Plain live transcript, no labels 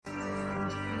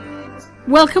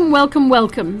Welcome, welcome,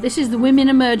 welcome. This is the Women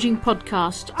Emerging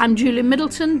podcast. I'm Julie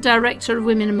Middleton, Director of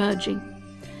Women Emerging.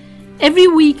 Every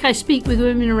week I speak with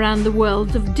women around the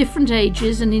world of different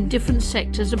ages and in different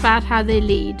sectors about how they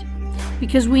lead,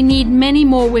 because we need many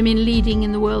more women leading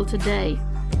in the world today.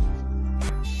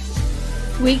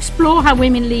 We explore how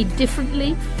women lead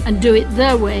differently and do it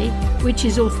their way, which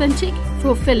is authentic,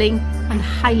 fulfilling and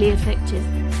highly effective.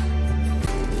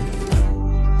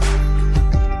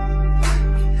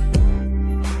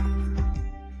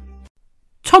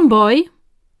 Tomboy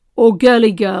or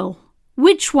girly girl?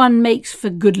 Which one makes for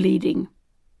good leading?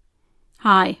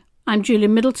 Hi, I'm Julia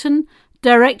Middleton,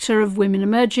 Director of Women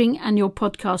Emerging and your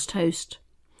podcast host.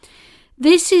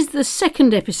 This is the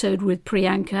second episode with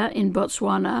Priyanka in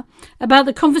Botswana about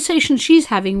the conversation she's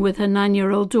having with her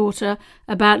 9-year-old daughter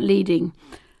about leading.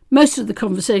 Most of the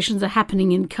conversations are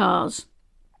happening in cars.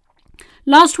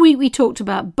 Last week we talked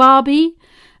about Barbie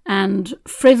and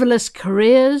frivolous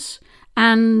careers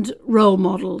and role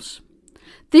models.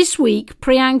 This week,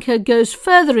 Priyanka goes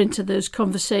further into those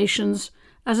conversations,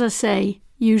 as I say,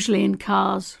 usually in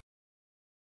cars.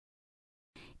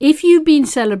 If you've been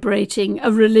celebrating a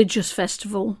religious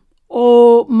festival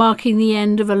or marking the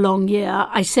end of a long year,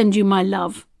 I send you my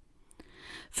love.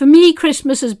 For me,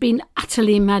 Christmas has been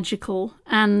utterly magical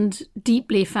and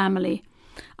deeply family.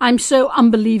 I'm so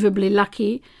unbelievably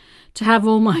lucky to have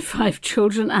all my 5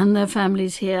 children and their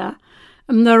families here.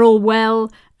 And they're all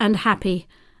well and happy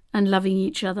and loving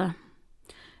each other.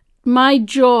 My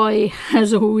joy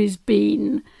has always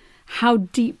been how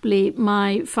deeply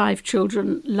my 5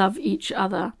 children love each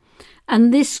other.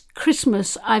 And this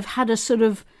Christmas, I've had a sort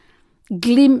of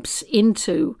glimpse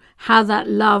into how that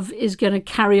love is going to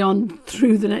carry on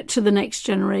through to the next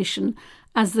generation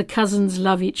as the cousins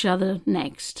love each other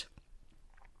next.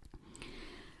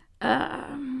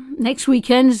 Next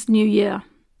weekend's New Year.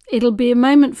 It'll be a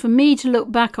moment for me to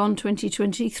look back on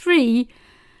 2023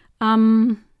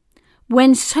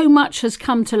 when so much has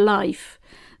come to life.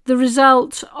 The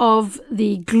result of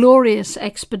the glorious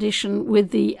expedition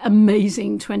with the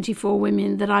amazing 24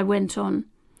 women that I went on.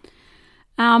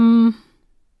 I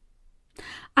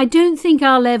don't think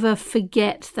I'll ever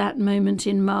forget that moment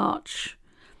in March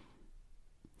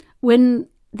when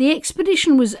the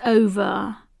expedition was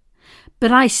over,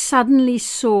 but I suddenly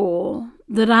saw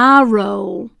that our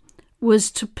role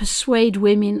was to persuade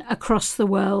women across the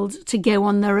world to go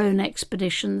on their own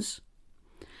expeditions.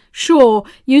 Sure,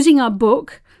 using our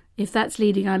book, if that's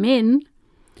leading I'm in,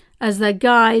 as their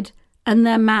guide and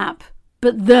their map,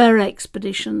 but their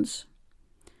expeditions.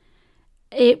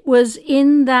 It was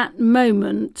in that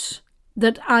moment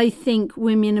that I think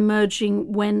Women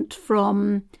Emerging went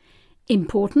from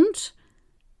important,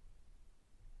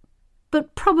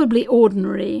 but probably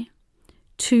ordinary,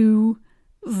 to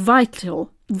vital,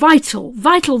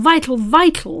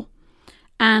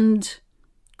 and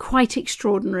quite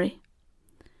extraordinary.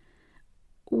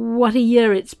 What a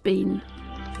year it's been.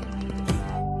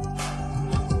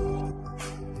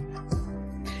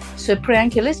 So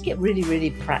Priyanka, let's get really,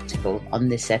 really practical on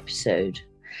this episode.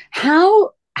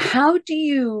 How do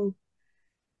you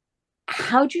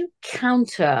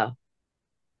counter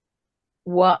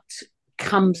what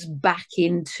comes back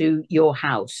into your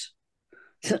house?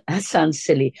 That sounds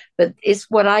silly, but it's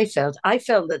what I felt. I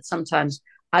felt that sometimes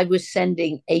I was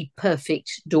sending a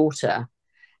perfect daughter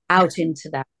out into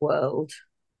that world,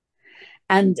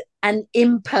 and an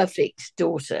imperfect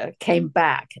daughter came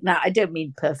back. Now, I don't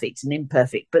mean perfect and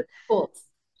imperfect, but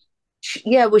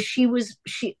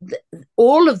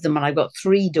all of them, and I've got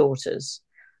 3 daughters.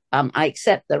 I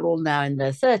accept they're all now in their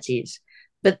 30s,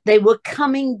 but they were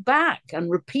coming back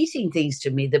and repeating things to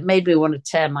me that made me want to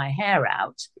tear my hair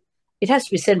out. It has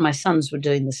to be said my sons were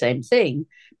doing the same thing,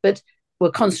 but were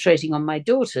concentrating on my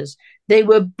daughters. They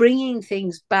were bringing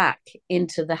things back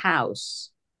into the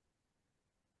house.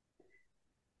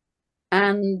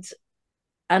 And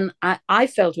I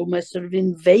felt almost sort of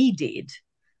invaded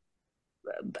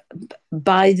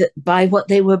by what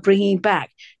they were bringing back.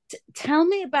 Tell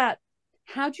me about,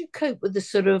 how do you cope with the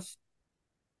sort of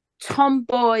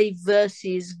tomboy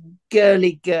versus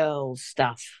girly girl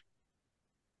stuff?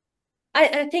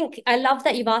 I think I love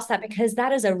that you've asked that, because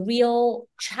that is a real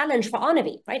challenge for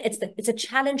Arnavi, right? It's a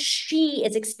challenge she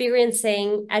is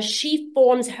experiencing as she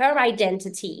forms her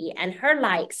identity and her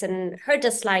likes and her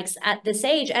dislikes at this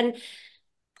age. And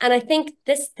I think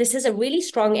this is a really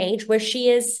strong age where she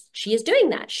is doing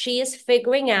that. She is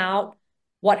figuring out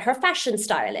what her fashion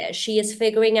style is. She is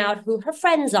figuring out who her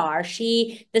friends are.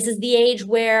 This is the age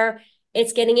where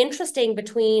it's getting interesting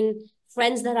between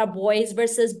friends that are boys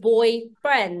versus boy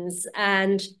friends,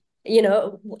 and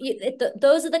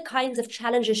Those are the kinds of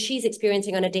challenges she's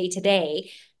experiencing on a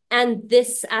day-to-day. And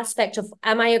this aspect of,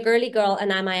 am I a girly girl and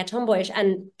am I a tomboyish,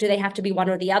 and do they have to be one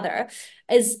or the other,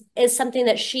 is something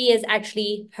that she is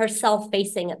actually herself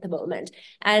facing at the moment.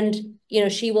 And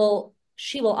she will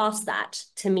ask that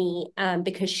to me,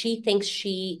 because she thinks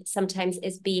she sometimes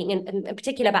is being, in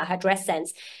particular about her dress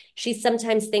sense, she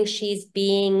sometimes thinks she's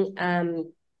being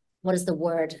what is the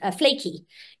word? Flaky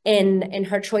in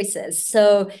her choices.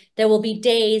 So there will be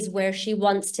days where she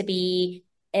wants to be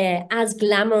as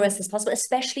glamorous as possible,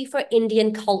 especially for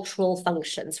Indian cultural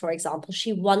functions, for example.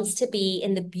 She wants to be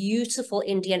in the beautiful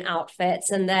Indian outfits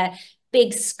and the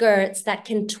big skirts that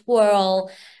can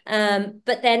twirl.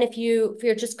 But then if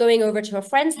you're just going over to a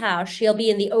friend's house, she'll be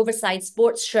in the oversized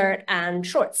sports shirt and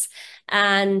shorts.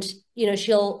 And,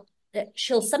 she'll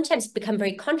sometimes become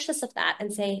very conscious of that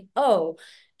and say, oh,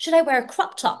 should I wear a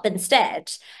crop top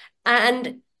instead?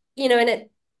 And,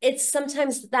 it's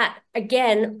sometimes that,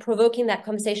 again, provoking that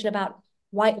conversation about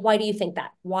why do you think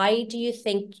that? Why do you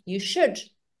think you should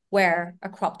wear a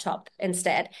crop top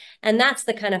instead? And that's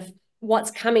the kind of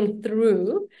what's coming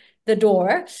through the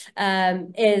door,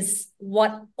 is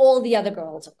what all the other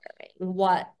girls are wearing,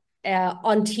 what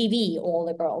on TV all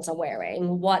the girls are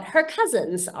wearing, what her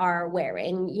cousins are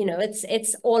wearing.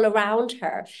 It's all around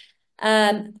her.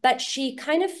 But she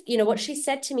kind of, what she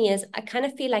said to me is, I kind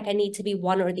of feel like I need to be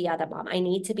one or the other, mom. I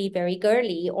need to be very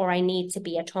girly or I need to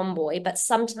be a tomboy, but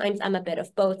sometimes I'm a bit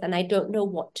of both and I don't know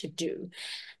what to do.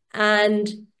 And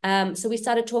so we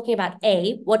started talking about,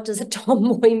 what does a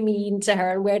tomboy mean to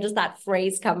her? And where does that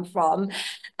phrase come from?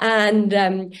 And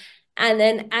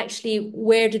then actually,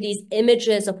 where do these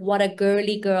images of what a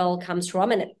girly girl comes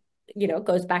from? And it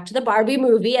goes back to the Barbie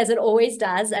movie, as it always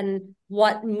does, and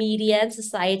what media and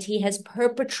society has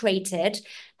perpetrated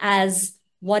as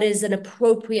what is an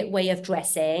appropriate way of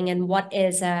dressing, and what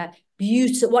is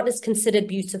what is considered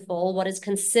beautiful, what is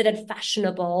considered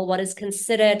fashionable, what is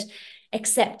considered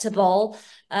acceptable.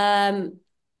 And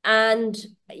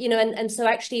so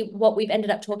actually what we've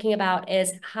ended up talking about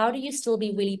is, how do you still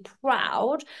be really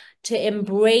proud to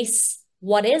embrace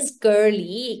what is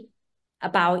girly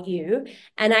about you,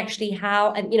 and actually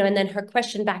how, and then her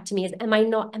question back to me is, am I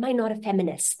not a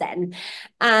feminist then?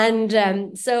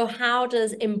 And so how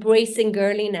does embracing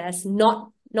girliness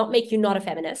not make you not a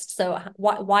feminist? So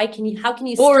how can you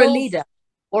or a leader?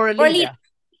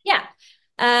 Yeah.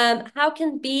 How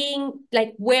can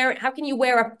you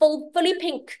wear a fully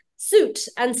pink suit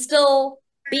and still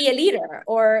be a leader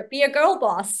or be a girl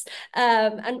boss?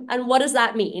 And what does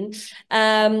that mean?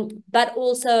 But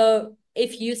also,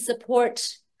 if you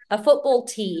support a football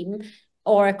team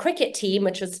or a cricket team,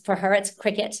 which is for her, it's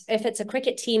cricket. If it's a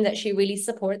cricket team that she really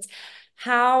supports,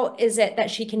 how is it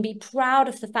that she can be proud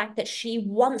of the fact that she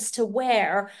wants to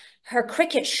wear her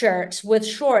cricket shirt with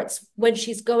shorts when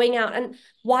she's going out? And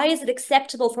why is it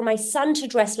acceptable for my son to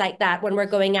dress like that when we're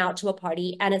going out to a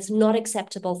party, and it's not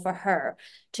acceptable for her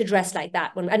to dress like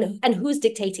that and who's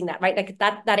dictating that, right? Like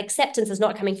that acceptance is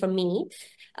not coming from me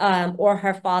or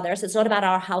her father. So it's not about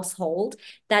our household.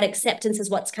 That acceptance is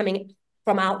what's coming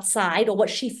from outside, or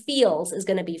what she feels is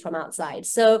going to be from outside.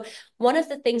 So one of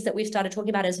the things that we've started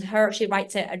talking about is she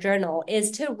writes a journal,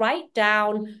 is to write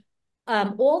down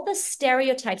all the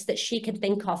stereotypes that she can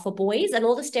think of for boys and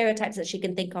all the stereotypes that she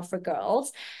can think of for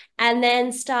girls, and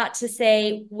then start to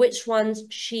say which ones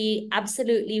she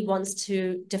absolutely wants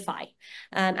to defy,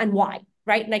 and why.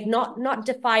 Right? Like not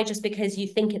defy just because you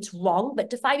think it's wrong, but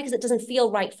defy because it doesn't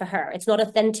feel right for her. It's not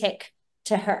authentic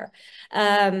to her.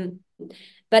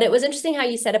 But it was interesting how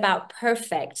you said about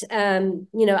perfect.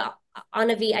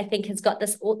 Anavi, I think, has got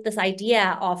this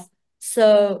idea of,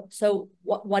 so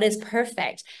what is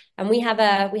perfect? And we have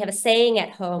a saying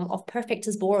at home of, perfect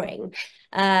is boring.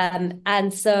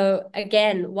 And so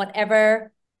again,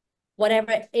 whatever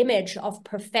image of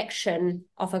perfection,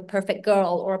 of a perfect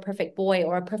girl or a perfect boy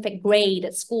or a perfect grade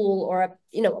at school or a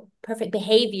perfect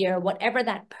behavior, whatever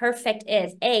that perfect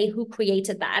is, who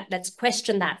created that? Let's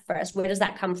question that first. Where does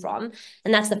that come from?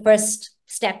 And that's the first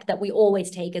step that we always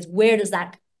take, is where does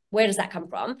that come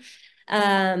from?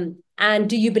 And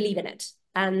do you believe in it?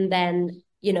 And then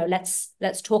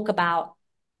let's talk about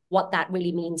what that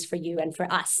really means for you and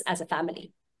for us as a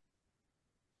family.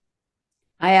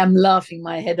 I am laughing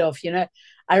my head off.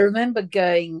 I remember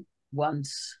going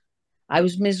once, I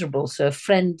was miserable. So a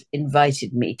friend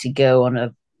invited me to go on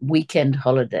a weekend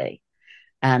holiday,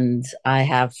 and I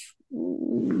have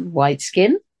white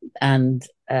skin, and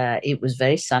it was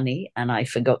very sunny, and I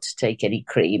forgot to take any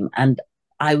cream. And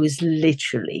I was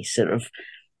literally sort of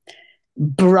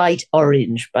bright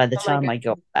orange by the time I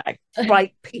got back,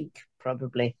 bright pink,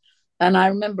 probably. And I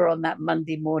remember on that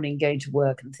Monday morning going to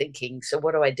work and thinking, so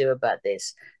what do I do about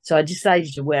this? So I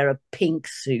decided to wear a pink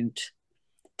suit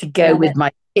to go with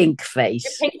my pink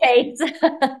face. Pink face.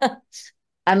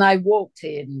 And I walked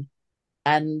in,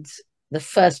 and the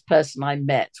first person I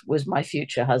met was my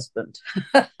future husband.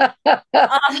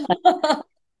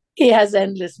 He has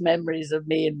endless memories of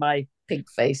me in my pink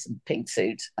face and pink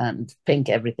suit and pink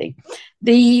everything.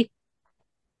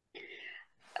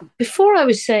 Before I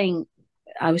was saying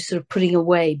I was sort of putting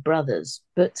away brothers,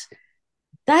 but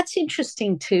that's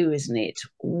interesting too, isn't it?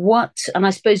 And I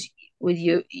suppose with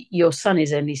you, your son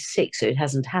is only 6, so it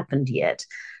hasn't happened yet.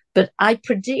 But I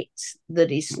predict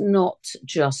that it's not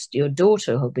just your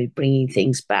daughter who'll be bringing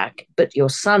things back, but your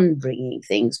son bringing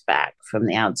things back from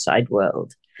the outside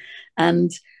world.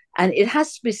 And it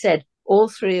has to be said, all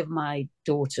 3 of my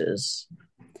daughters,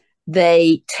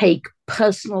 they take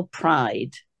personal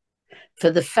pride for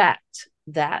the fact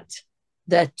that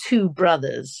their 2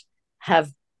 brothers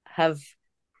have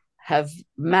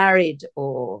married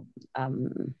or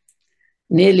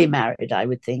nearly married, I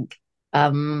would think,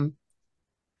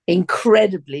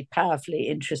 incredibly powerfully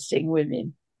interesting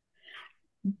women.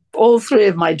 All 3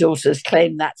 of my daughters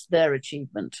claim that's their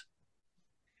achievement.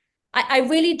 I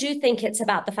really do think it's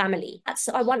about the family.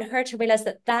 I want her to realize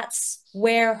that that's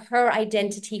where her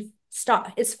identity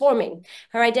is forming.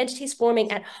 Her identity is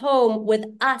forming at home with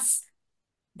us,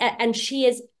 and she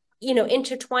is,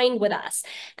 intertwined with us,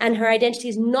 and her identity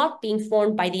is not being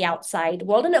formed by the outside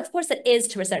world. And of course it is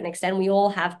to a certain extent, we all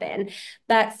have been,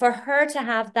 but for her to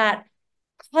have that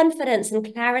confidence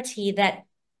and clarity that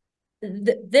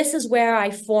this is where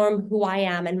I form who I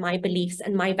am and my beliefs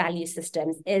and my value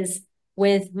systems is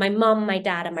with my mom, my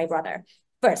dad, and my brother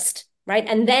first, right?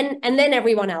 And then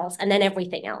everyone else, and then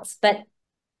everything else. But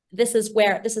this is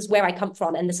where I come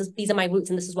from, and these are my roots,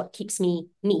 and this is what keeps me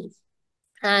me.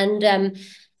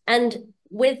 And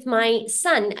with my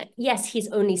son, yes, he's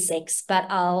only 6, but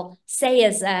I'll say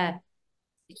as a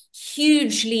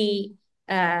hugely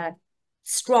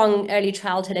strong early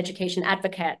childhood education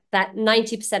advocate that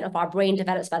 90% of our brain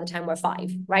develops by the time we're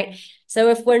 5, right? So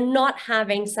if we're not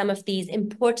having some of these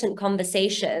important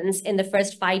conversations in the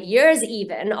first 5 years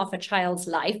even of a child's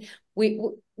life,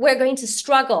 we're going to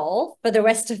struggle for the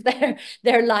rest of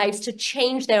their lives to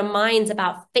change their minds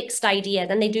about fixed ideas,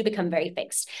 and they do become very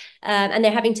fixed. And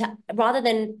they're having to, rather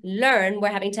than learn, we're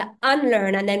having to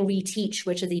unlearn and then reteach,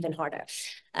 which is even harder.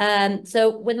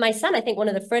 So with my son, I think one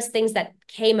of the first things that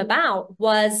came about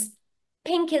was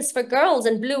pink is for girls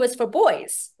and blue is for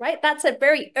boys, right? That's a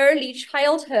very early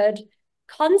childhood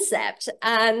concept.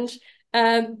 And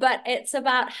but it's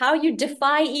about how you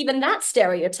defy even that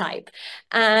stereotype.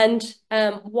 And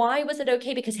why was it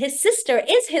okay? Because his sister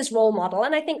is his role model.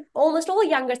 And I think almost all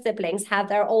younger siblings have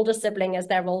their older sibling as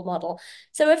their role model.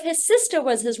 So if his sister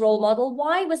was his role model,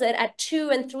 why was it at 2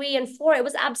 and 3 and 4, it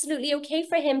was absolutely okay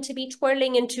for him to be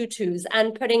twirling in tutus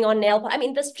and putting on nail polish? I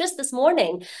mean, just this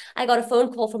morning, I got a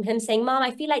phone call from him saying, Mom,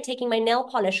 I feel like taking my nail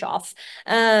polish off.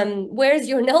 Where's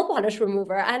your nail polish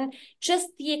remover? And just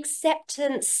the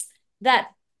acceptance that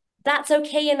that's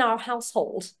okay in our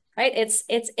household, right?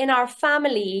 It's in our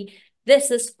family. This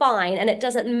is fine. And it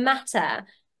doesn't matter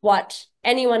what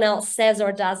anyone else says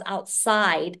or does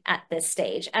outside at this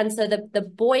stage. And so the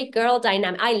boy-girl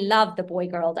dynamic, I love the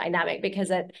boy-girl dynamic because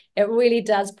it really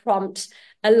does prompt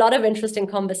a lot of interesting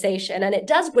conversation. And it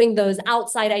does bring those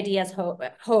outside ideas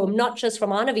home, not just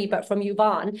from Anavi, but from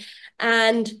Yuvan.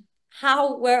 And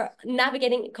how we're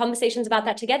navigating conversations about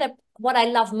that together. What I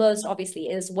love most, obviously,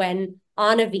 is when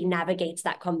Anavi navigates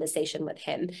that conversation with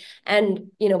him.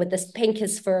 And, with this pink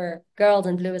is for girls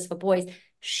and blue is for boys,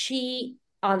 she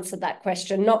answered that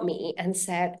question, not me, and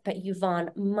said, but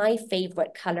Yuvan, my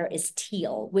favorite color is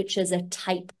teal, which is a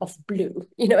type of blue,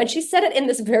 and she said it in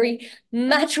this very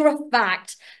matter of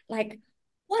fact, like,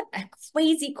 what a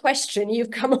crazy question you've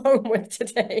come home with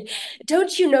today.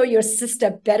 Don't you know your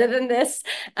sister better than this?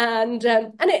 And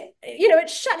it, it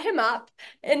shut him up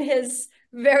in his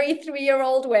very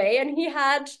 3-year-old way. And he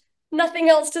had nothing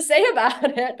else to say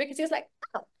about it because he was like,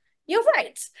 oh, you're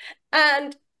right.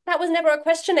 And that was never a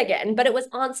question again, but it was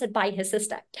answered by his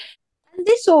sister. And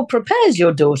this all prepares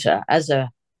your daughter as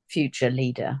a future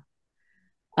leader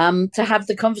to have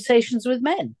the conversations with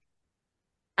men.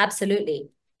 Absolutely.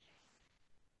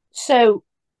 So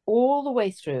all the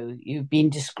way through, you've been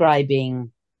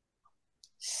describing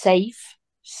safe,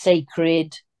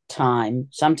 sacred time,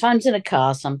 sometimes in a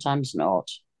car, sometimes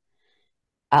not,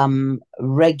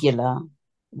 regular,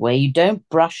 where you don't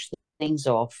brush things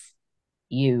off.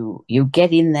 You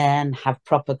get in there and have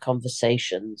proper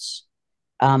conversations,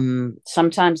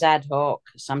 sometimes ad hoc,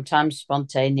 sometimes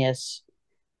spontaneous,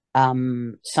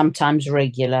 sometimes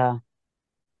regular,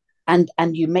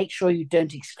 and you make sure you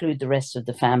don't exclude the rest of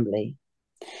the family.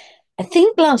 I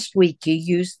think last week you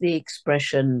used the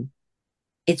expression,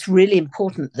 it's really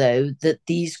important, though, that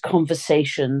these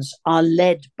conversations are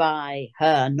led by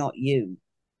her, not you.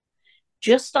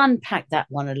 Just unpack that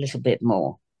one a little bit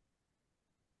more.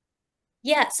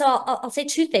 Yeah, so I'll say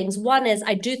two things. One is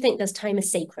I do think this time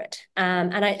is sacred,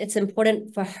 and it's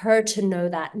important for her to know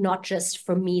that, not just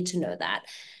for me to know that.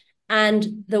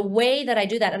 And the way that I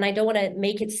do that, and I don't want to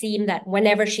make it seem that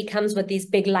whenever she comes with these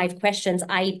big life questions,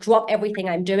 I drop everything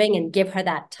I'm doing and give her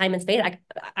that time and space.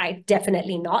 I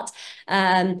definitely not.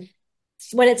 When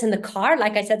it's in the car,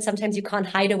 like I said, sometimes you can't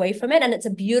hide away from it, and it's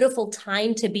a beautiful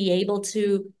time to be able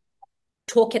to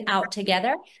talk it out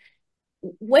together.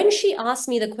 When she asked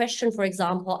me the question, for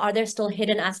example, are there still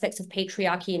hidden aspects of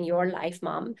patriarchy in your life,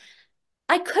 Mom?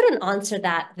 I couldn't answer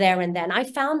that there and then. I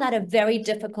found that a very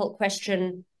difficult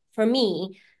question for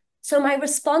me. So my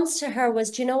response to her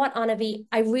was, do you know what, Anavi,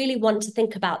 I really want to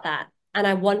think about that. And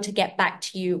I want to get back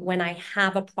to you when I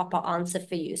have a proper answer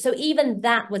for you. So even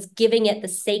that was giving it the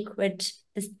sacredity,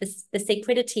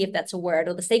 if that's a word,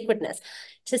 or the sacredness,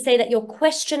 to say that your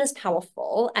question is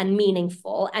powerful and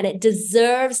meaningful, and it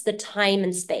deserves the time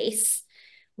and space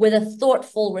with a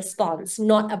thoughtful response,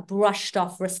 not a brushed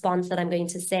off response that I'm going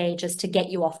to say just to get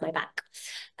you off my back.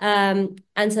 And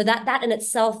so that in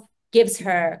itself gives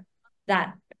her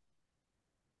that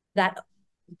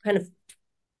kind of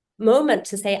moment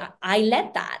to say, I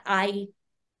led that.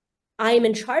 I'm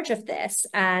in charge of this,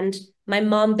 and my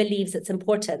mom believes it's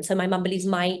important. So my mom believes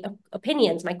my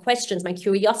opinions, my questions, my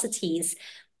curiosities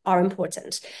are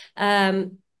important.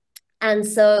 And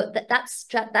so that's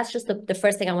just the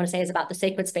first thing I want to say is about the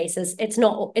sacred spaces. It's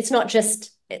not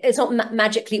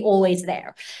magically always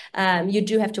there. You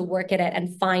do have to work at it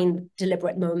and find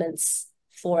deliberate moments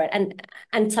for it,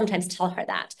 and sometimes tell her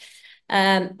that.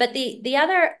 But the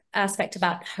other aspect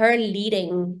about her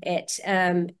leading it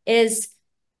is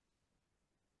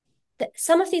that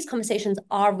some of these conversations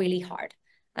are really hard.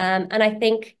 And I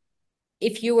think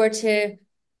if you were to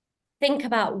think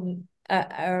about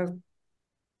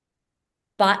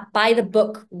by the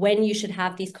book when you should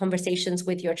have these conversations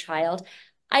with your child,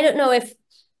 I don't know if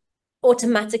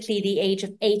automatically the age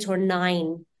of 8 or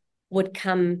 9 would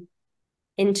come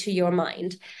into your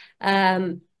mind.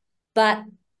 But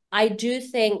I do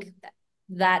think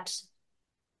that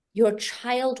your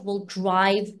child will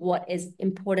drive what is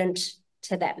important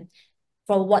to them,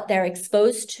 for what they're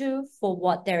exposed to, for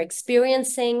what they're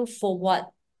experiencing, for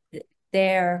what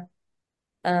they're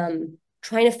trying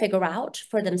to figure out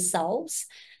for themselves.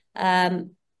 And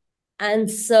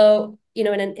so, you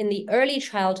know, in the early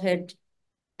childhood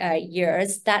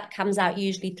years, that comes out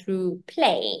usually through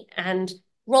play and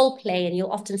role play. And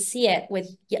you'll often see it with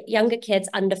younger kids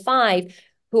under 5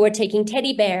 who are taking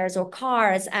teddy bears or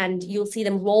cars, and you'll see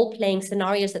them role playing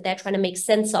scenarios that they're trying to make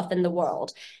sense of in the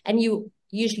world. And you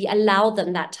usually allow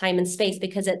them that time and space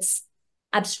because it's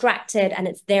abstracted and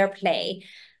it's their play.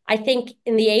 I think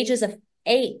in the ages of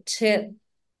 8 to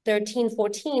 13,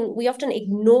 14, we often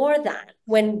ignore that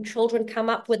when children come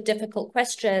up with difficult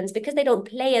questions because they don't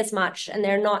play as much and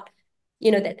they're not,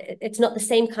 you know, it's not the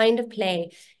same kind of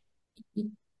play.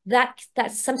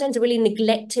 That's sometimes a really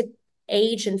neglected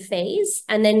age and phase.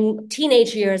 And then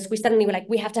teenage years, we suddenly were like,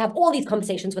 we have to have all these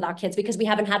conversations with our kids because we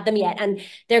haven't had them yet. And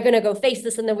they're going to go face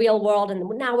this in the real world. And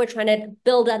now we're trying to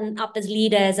build them up as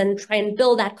leaders and try and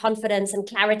build that confidence and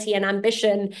clarity and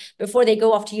ambition before they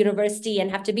go off to university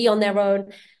and have to be on their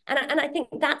own. And I think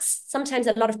that's sometimes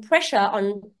a lot of pressure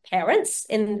on parents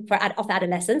of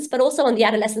adolescents, but also on the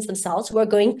adolescents themselves who are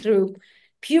going through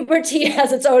puberty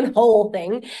as its own whole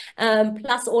thing,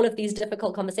 plus all of these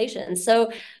difficult conversations.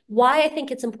 So why I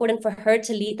think it's important for her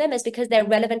to lead them is because they're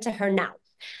relevant to her now.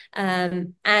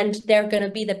 And they're going to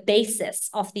be the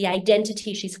basis of the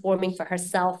identity she's forming for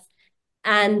herself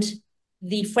and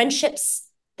the friendships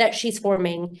that she's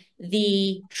forming,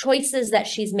 the choices that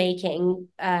she's making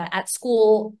at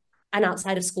school and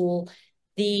outside of school,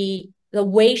 the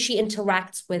way she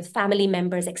interacts with family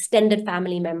members, extended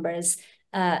family members,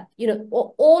 you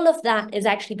know, all of that is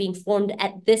actually being formed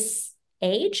at this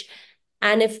age.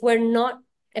 And if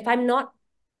I'm not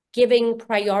giving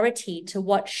priority to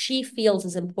what she feels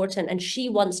is important and she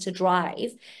wants to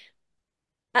drive,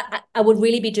 I would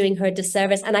really be doing her a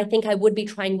disservice. And I think I would be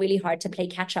trying really hard to play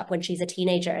catch up when she's a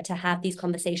teenager, to have these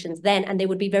conversations then. And they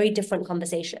would be very different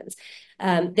conversations.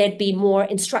 There'd be more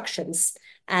instructions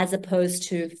as opposed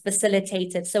to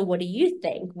facilitated. So what do you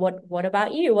think? What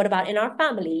about you? What about in our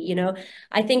family? You know,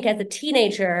 I think as a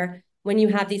teenager, when you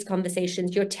have these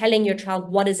conversations, you're telling your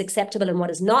child what is acceptable and what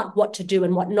is not, what to do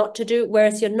and what not to do,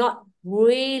 whereas you're not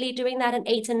really doing that in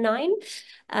 8 and 9.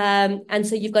 And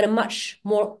so you've got a much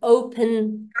more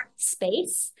open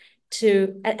space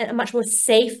to a much more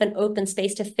safe and open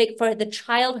space for the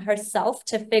child herself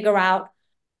to figure out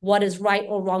what is right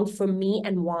or wrong for me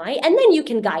and why. And then you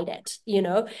can guide it, you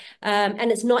know,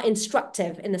 and it's not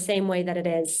instructive in the same way that it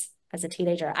is as a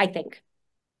teenager, I think.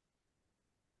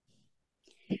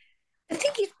 I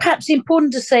think it's perhaps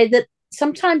important to say that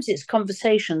sometimes it's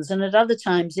conversations and at other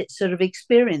times it's sort of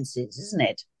experiences, isn't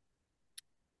it?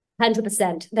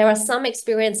 100%. There are some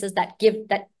experiences that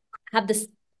have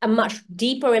a much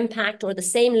deeper impact or the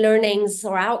same learnings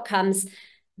or outcomes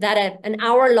that an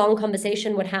hour-long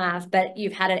conversation would have, but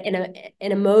you've had it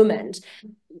in a moment.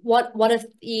 One of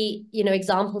the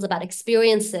examples about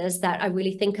experiences that I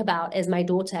really think about is my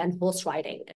daughter and horse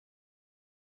riding.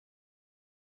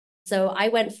 So I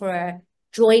went for a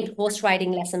joint horse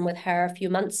riding lesson with her a few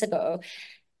months ago.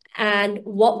 And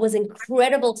what was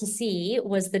incredible to see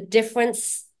was the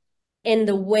difference in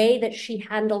the way that she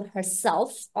handled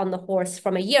herself on the horse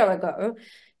from a year ago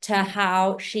to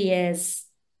how she is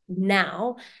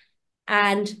now.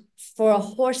 And for a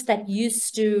horse that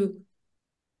used to,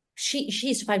 she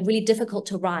used to find really difficult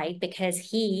to ride because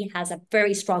he has a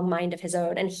very strong mind of his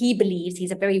own, and he believes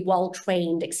he's a very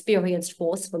well-trained, experienced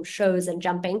horse from shows and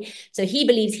jumping. So he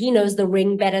believes he knows the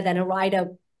ring better than a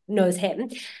rider knows him.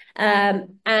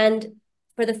 And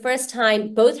for the first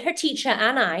time, both her teacher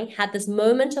and I had this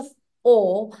moment of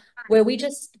awe where we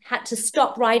just had to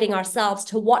stop riding ourselves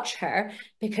to watch her,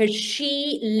 because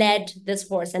she led this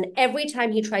horse. And every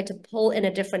time he tried to pull in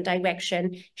a different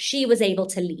direction, she was able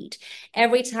to lead.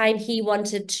 Every time he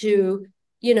wanted to,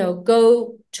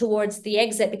 go towards the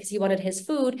exit because he wanted his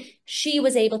food, she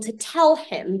was able to tell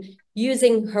him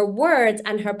using her words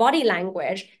and her body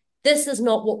language, this is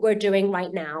not what we're doing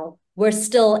right now. We're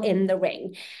still in the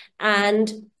ring.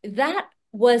 And that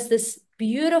was this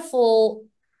beautiful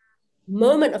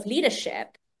moment of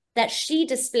leadership that she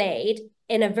displayed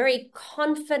in a very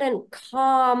confident,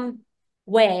 calm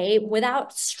way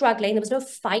without struggling. There was no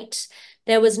fight.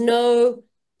 There was no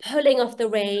pulling off the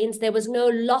reins. There was no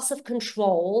loss of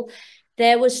control.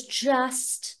 There was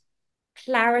just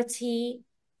clarity,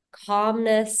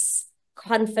 calmness,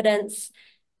 confidence.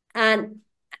 And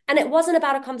it wasn't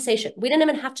about a conversation. We didn't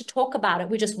even have to talk about it.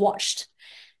 We just watched.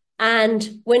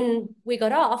 And when we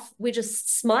got off, we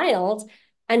just smiled.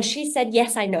 And she said,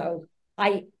 yes, I know.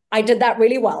 I did that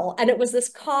really well. And it was this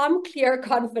calm, clear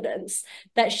confidence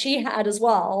that she had as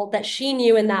well, that she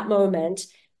knew in that moment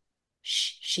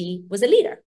she was a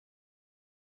leader.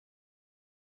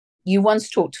 You once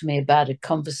talked to me about a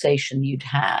conversation you'd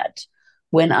had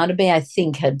when Anabe, I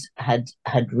think, had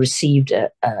received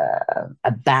a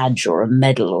badge or a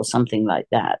medal or something like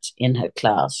that in her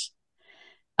class.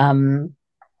 And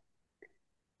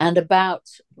about,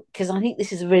 because I think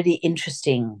this is a really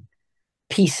interesting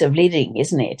piece of leading,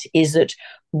 isn't it? Is that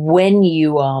when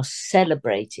you are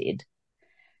celebrated,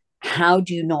 how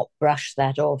do you not brush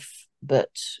that off, but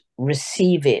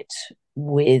receive it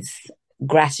with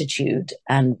gratitude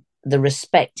and the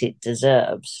respect it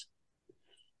deserves?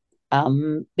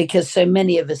 Because so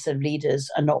many of us as leaders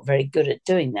are not very good at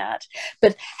doing that.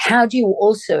 But how do you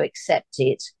also accept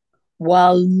it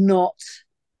while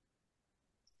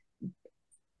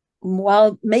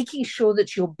making sure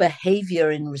that your behavior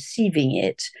in receiving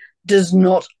it does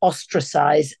not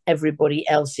ostracize everybody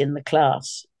else in the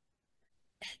class?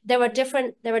 There were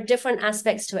different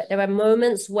aspects to it. There were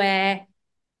moments where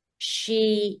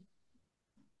she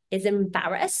is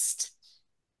embarrassed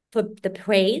for the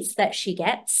praise that she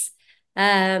gets.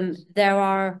 There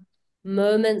are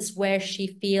moments where she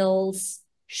feels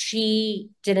she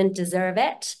didn't deserve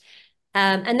it.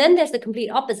 And then there's the complete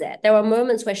opposite. There are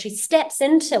moments where she steps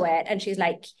into it and she's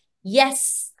like,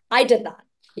 yes, I did that,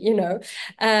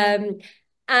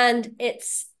 And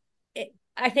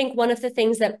I think one of the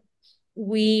things that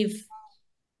we've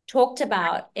talked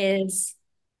about is,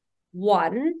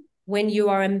 one, when you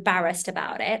are embarrassed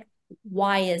about it,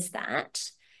 why is that?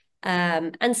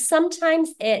 And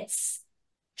sometimes it's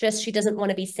just she doesn't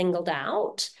want to be singled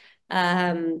out.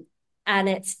 And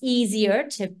it's easier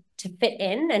to fit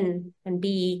in and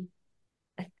be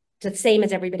the same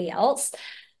as everybody else.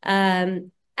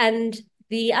 And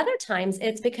the other times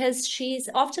it's because she's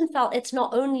often felt it's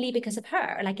not only because of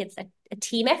her, like it's a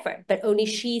team effort, but only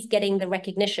she's getting the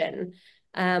recognition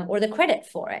or the credit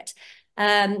for it.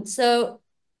 So,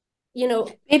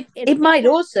 it might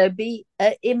also be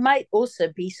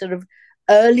sort of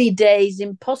early days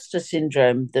imposter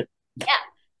syndrome that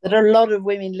a lot of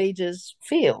women leaders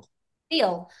feel.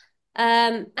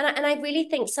 And I really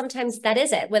think sometimes that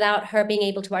is it, without her being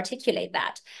able to articulate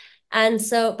that. And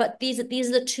so, but these are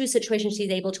the two situations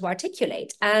she's able to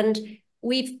articulate. And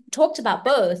we've talked about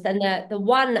both. And the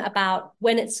one about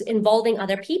when it's involving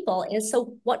other people is,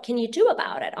 so what can you do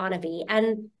about it, Anavi?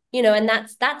 And, and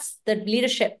that's the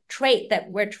leadership trait that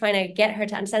we're trying to get her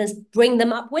to understand, is bring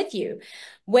them up with you.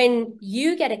 When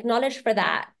you get acknowledged for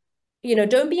that,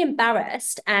 don't be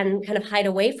embarrassed and kind of hide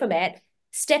away from it.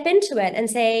 Step into it and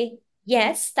say,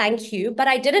 yes, thank you, but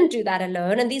I didn't do that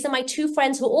alone. And these are my two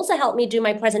friends who also helped me do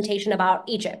my presentation about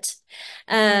Egypt.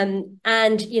 And,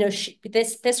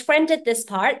 this friend did this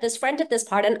part, this friend did this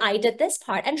part, and I did this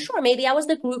part. And sure, maybe I was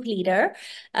the group leader,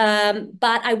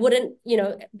 but I wouldn't,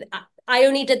 I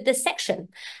only did this section.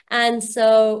 And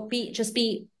so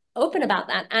be open about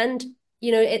that. And,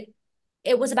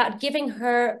 it was about giving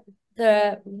her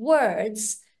the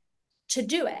words to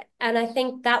do it. And I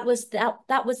think that was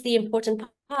the important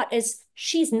part, is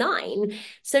she's 9.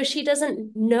 So she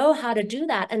doesn't know how to do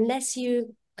that unless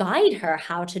you guide her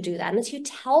how to do that, unless you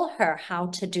tell her how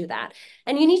to do that.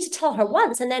 And you need to tell her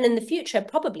once, and then in the future,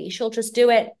 probably she'll just do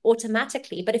it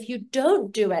automatically. But if you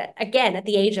don't do it again at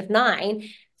the age of 9,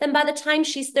 then by the time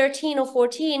she's 13 or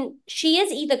 14, she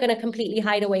is either going to completely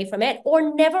hide away from it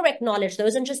or never acknowledge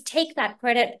those and just take that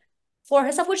credit for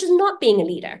herself, which is not being a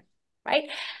leader, right?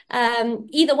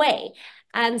 Either way.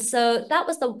 And so that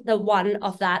was the one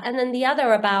of that. And then the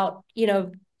other about,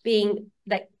 being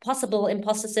like possible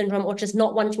imposter syndrome, or just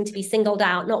not wanting to be singled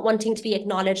out, not wanting to be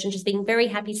acknowledged, and just being very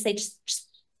happy to say, just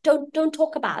don't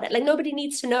talk about it. Like, nobody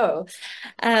needs to know.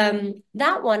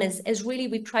 That one is really,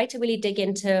 we've tried to really dig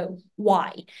into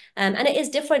why. And it is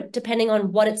different depending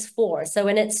on what it's for. So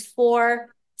when it's for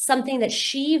something that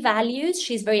she values,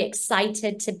 she's very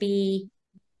excited to be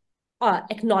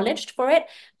acknowledged for it.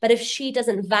 But if she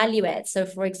doesn't value it, so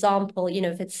for example,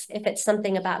 if it's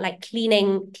something about like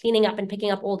cleaning up and picking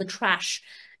up all the trash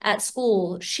at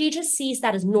school, she just sees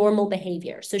that as normal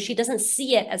behavior. So she doesn't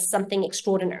see it as something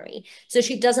extraordinary. So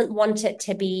she doesn't want it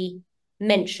to be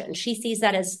mentioned. She sees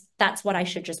that as, that's what I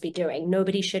should just be doing.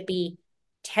 Nobody should be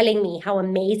telling me how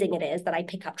amazing it is that I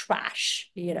pick up trash,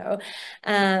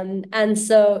 and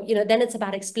so, then it's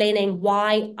about explaining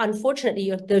why,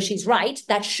 unfortunately, though she's right,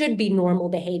 that should be normal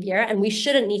behavior, and we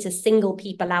shouldn't need to single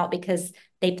people out because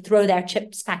they throw their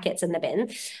chips packets in the bin.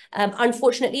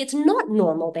 Unfortunately, it's not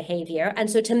normal behavior. And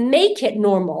so to make it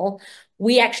normal,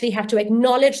 we actually have to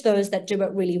acknowledge those that do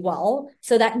it really well,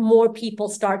 so that more people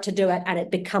start to do it and it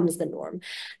becomes the norm.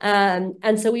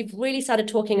 And so we've really started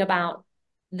talking about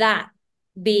that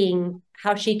being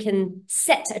how she can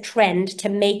set a trend to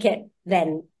make it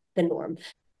then the norm.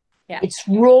 Yeah. It's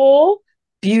raw,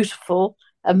 beautiful,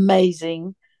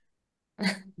 amazing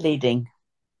leading.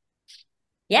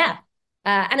 Yeah.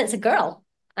 And it's a girl.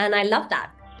 And I love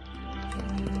that.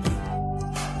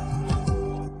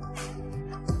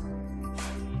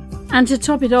 And to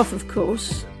top it off, of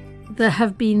course, there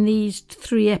have been these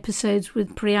 3 episodes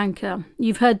with Priyanka.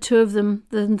 You've heard 2 of them.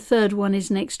 The third one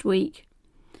is next week.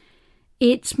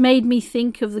 It's made me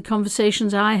think of the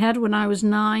conversations I had when I was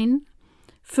 9.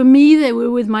 For me, they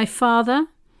were with my father,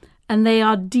 and they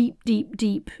are deep, deep,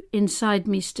 deep inside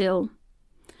me still.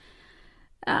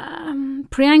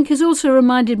 Priyanka's also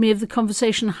reminded me of the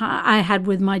conversation I had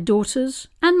with my daughters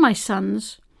and my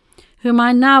sons, whom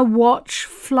I now watch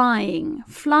flying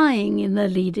in their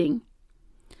leading.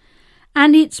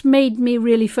 And it's made me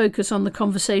really focus on the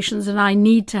conversations that I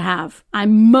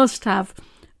must have,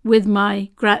 with my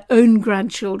own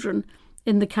grandchildren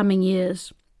in the coming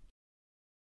years.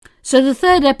 So the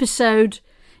 3rd episode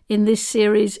in this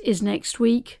series is next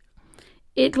week.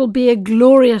 It'll be a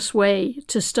glorious way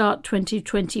to start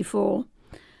 2024.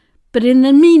 But in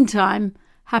the meantime,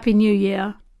 Happy New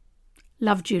Year.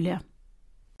 Love, Julia.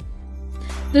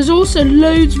 There's also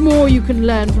loads more you can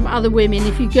learn from other women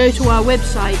if you go to our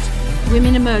website,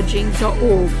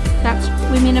 womenemerging.org. That's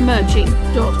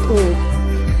womenemerging.org.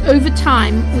 Over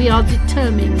time, we are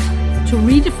determined to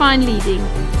redefine leading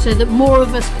so that more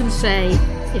of us can say,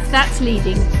 if that's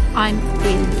leading, I'm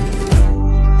in.